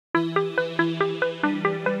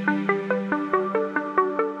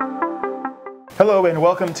Hello and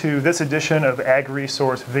welcome to this edition of Ag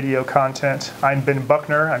Resource video content. I'm Ben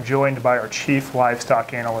Buckner. I'm joined by our chief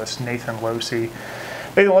livestock analyst, Nathan Losey.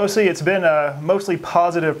 Nathan Losey, it's been a mostly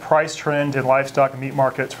positive price trend in livestock and meat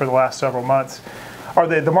markets for the last several months. Are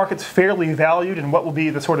the markets fairly valued, and what will be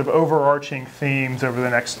the sort of overarching themes over the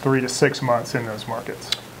next 3 to 6 months in those markets?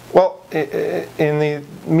 Well, in the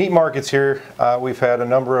meat markets here, we've had a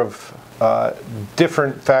number of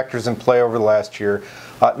different factors in play over the last year.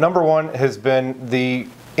 Number one has been the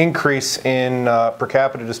increase in per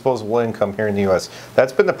capita disposable income here in the U.S.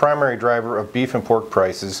 That's been the primary driver of beef and pork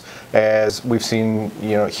prices, as we've seen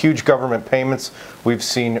huge government payments. We've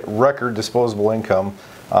seen record disposable income.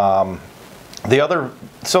 As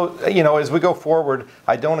we go forward,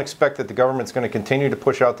 I don't expect that the government's going to continue to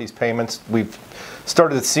push out these payments. We've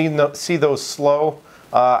started to see those slow.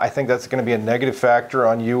 I think that's going to be a negative factor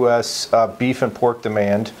on U.S. Beef and pork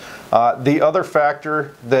demand. The other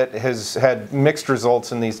factor that has had mixed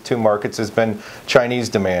results in these two markets has been Chinese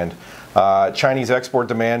demand. Chinese export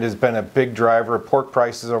demand has been a big driver of pork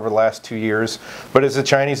prices over the last 2 years. But as the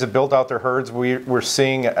Chinese have built out their herds, we're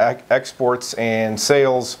seeing exports and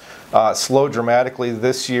sales slow dramatically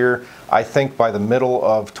this year. I think by the middle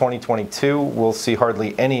of 2022, we'll see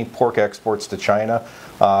hardly any pork exports to China.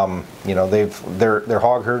 Their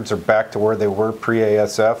hog herds are back to where they were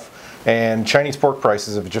pre-ASF, and Chinese pork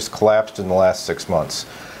prices have just collapsed in the last 6 months.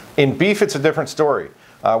 In beef, it's a different story.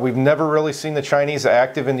 We've never really seen the Chinese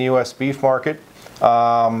active in the U.S. beef market.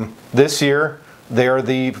 This year, they are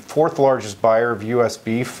the fourth largest buyer of U.S.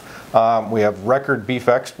 beef. We have record beef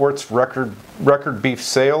exports, record beef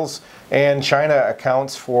sales, and China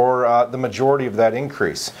accounts for the majority of that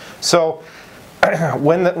increase. So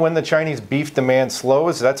when the Chinese beef demand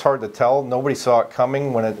slows, that's hard to tell. Nobody saw it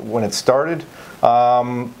coming when it started.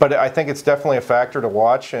 But I think it's definitely a factor to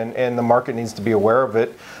watch, and the market needs to be aware of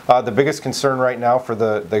it. The biggest concern right now for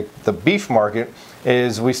the beef market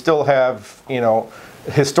is we still have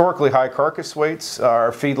historically high carcass weights.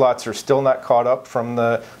 Our feedlots are still not caught up from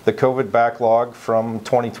the COVID backlog from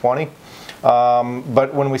 2020.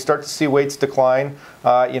 But when we start to see weights decline,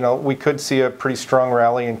 we could see a pretty strong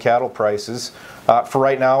rally in cattle prices. For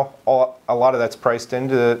right now, a lot of that's priced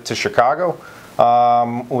into Chicago.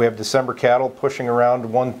 We have December cattle pushing around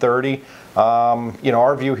 130.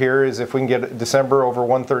 Our view here is if we can get December over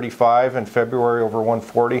 135 and February over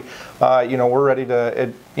 140, we're ready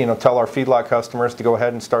to tell our feedlot customers to go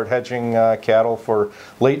ahead and start hedging cattle for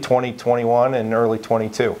late 2021 and early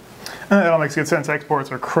 22. That all makes good sense.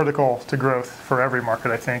 Exports are critical to growth for every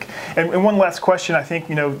market, I think. And one last question, I think,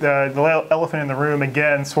 the elephant in the room,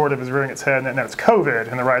 again, sort of is rearing its head, and that's COVID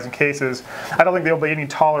and the rise in cases. I don't think there'll be any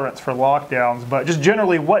tolerance for lockdowns, but just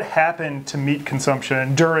generally, what happened to meat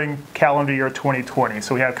consumption during calendar year 2020?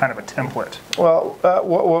 So we have kind of a template. Well,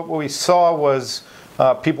 what we saw was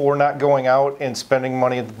people were not going out and spending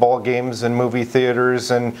money at the ball games and movie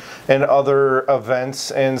theaters and other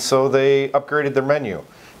events, and so they upgraded their menu.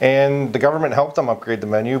 And the government helped them upgrade the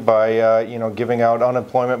menu by, giving out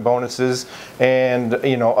unemployment bonuses and,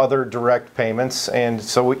 other direct payments. And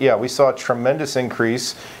so, we saw a tremendous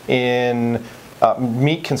increase in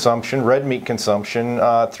meat consumption, red meat consumption,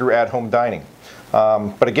 through at-home dining.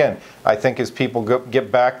 But again, I think as people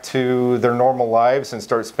get back to their normal lives and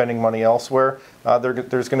start spending money elsewhere,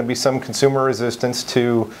 there's going to be some consumer resistance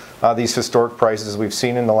to these historic prices we've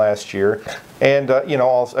seen in the last year. And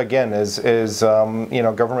again, as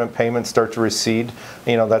government payments start to recede,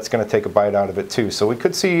 that's going to take a bite out of it too. So we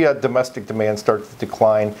could see domestic demand start to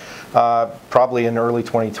decline, probably in early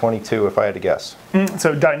 2022, if I had to guess.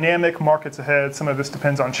 So dynamic markets ahead. Some of this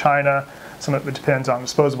depends on China. Some of it depends on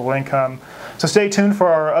disposable income. So stay tuned for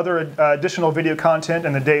our other additional video content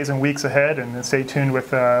in the days and weeks ahead, and then stay tuned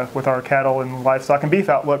with our cattle and livestock and beef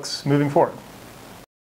outlooks moving forward.